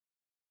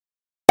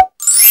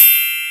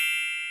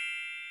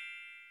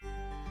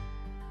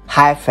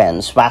Hi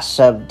friends,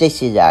 what's up?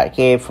 This is our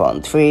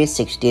iPhone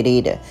 360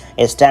 reader.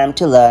 It's time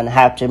to learn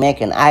how to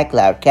make an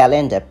iCloud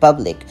calendar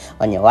public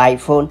on your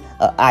iPhone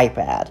or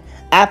iPad.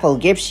 Apple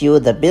gives you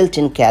the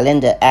built-in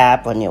calendar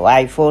app on your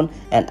iPhone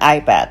and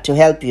iPad to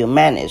help you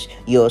manage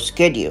your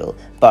schedule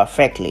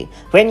perfectly.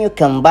 When you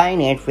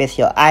combine it with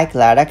your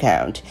iCloud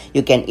account,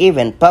 you can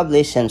even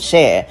publish and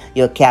share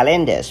your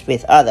calendars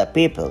with other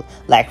people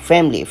like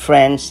family,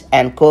 friends,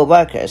 and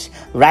co-workers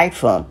right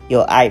from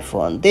your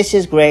iPhone. This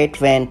is great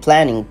when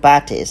planning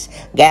parties,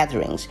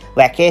 gatherings,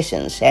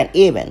 vacations, and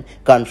even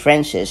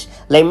conferences.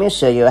 Let me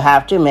show you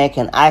how to make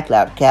an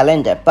iCloud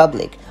calendar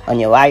public on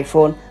your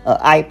iPhone or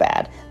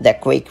iPad the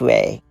quick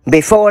way.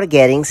 Before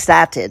getting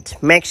started,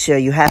 make sure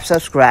you have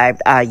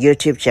subscribed our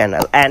YouTube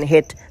channel and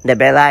hit the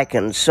bell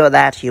icon so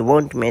that you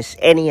won't miss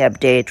any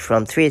update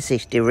from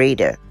 360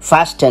 Reader.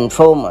 First and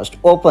foremost,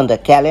 open the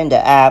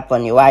calendar app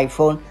on your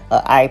iPhone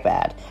or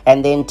iPad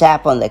and then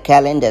tap on the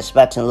calendars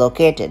button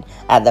located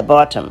at the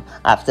bottom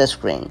of the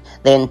screen.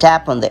 Then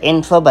tap on the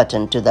info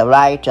button to the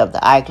right of the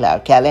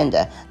iCloud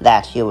calendar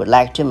that you would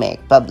like to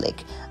make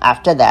public.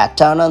 After that,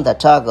 turn on the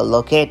toggle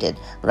located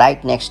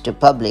right next to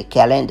public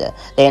calendar.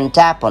 Then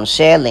tap on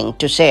share link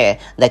to share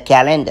the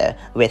calendar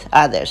with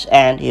others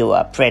and you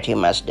are pretty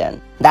much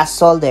done.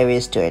 That's all there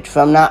is to it.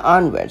 From now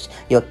onwards,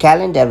 your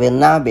calendar will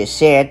now be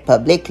shared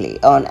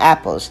publicly on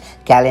Apple's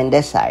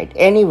calendar site.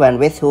 Anyone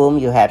with whom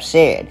you have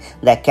shared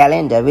the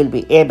calendar will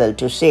be able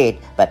to see it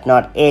but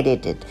not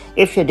edit it.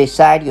 If you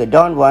decide you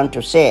don't want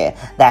to share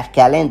that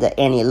calendar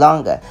any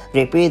longer,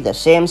 repeat the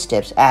same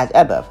steps as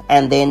above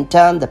and then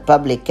turn the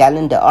public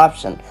calendar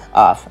option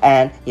off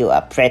and you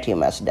are pretty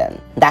much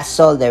done. That's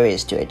all there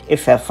is to it.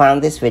 If you have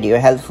found this video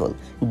helpful,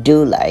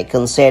 do like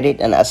and share it,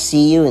 and I'll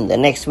see you in the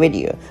next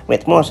video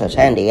with more such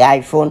handy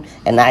iPhone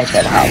and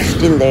iPad hacks.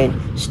 Till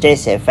then, stay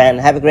safe and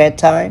have a great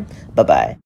time. Bye-bye.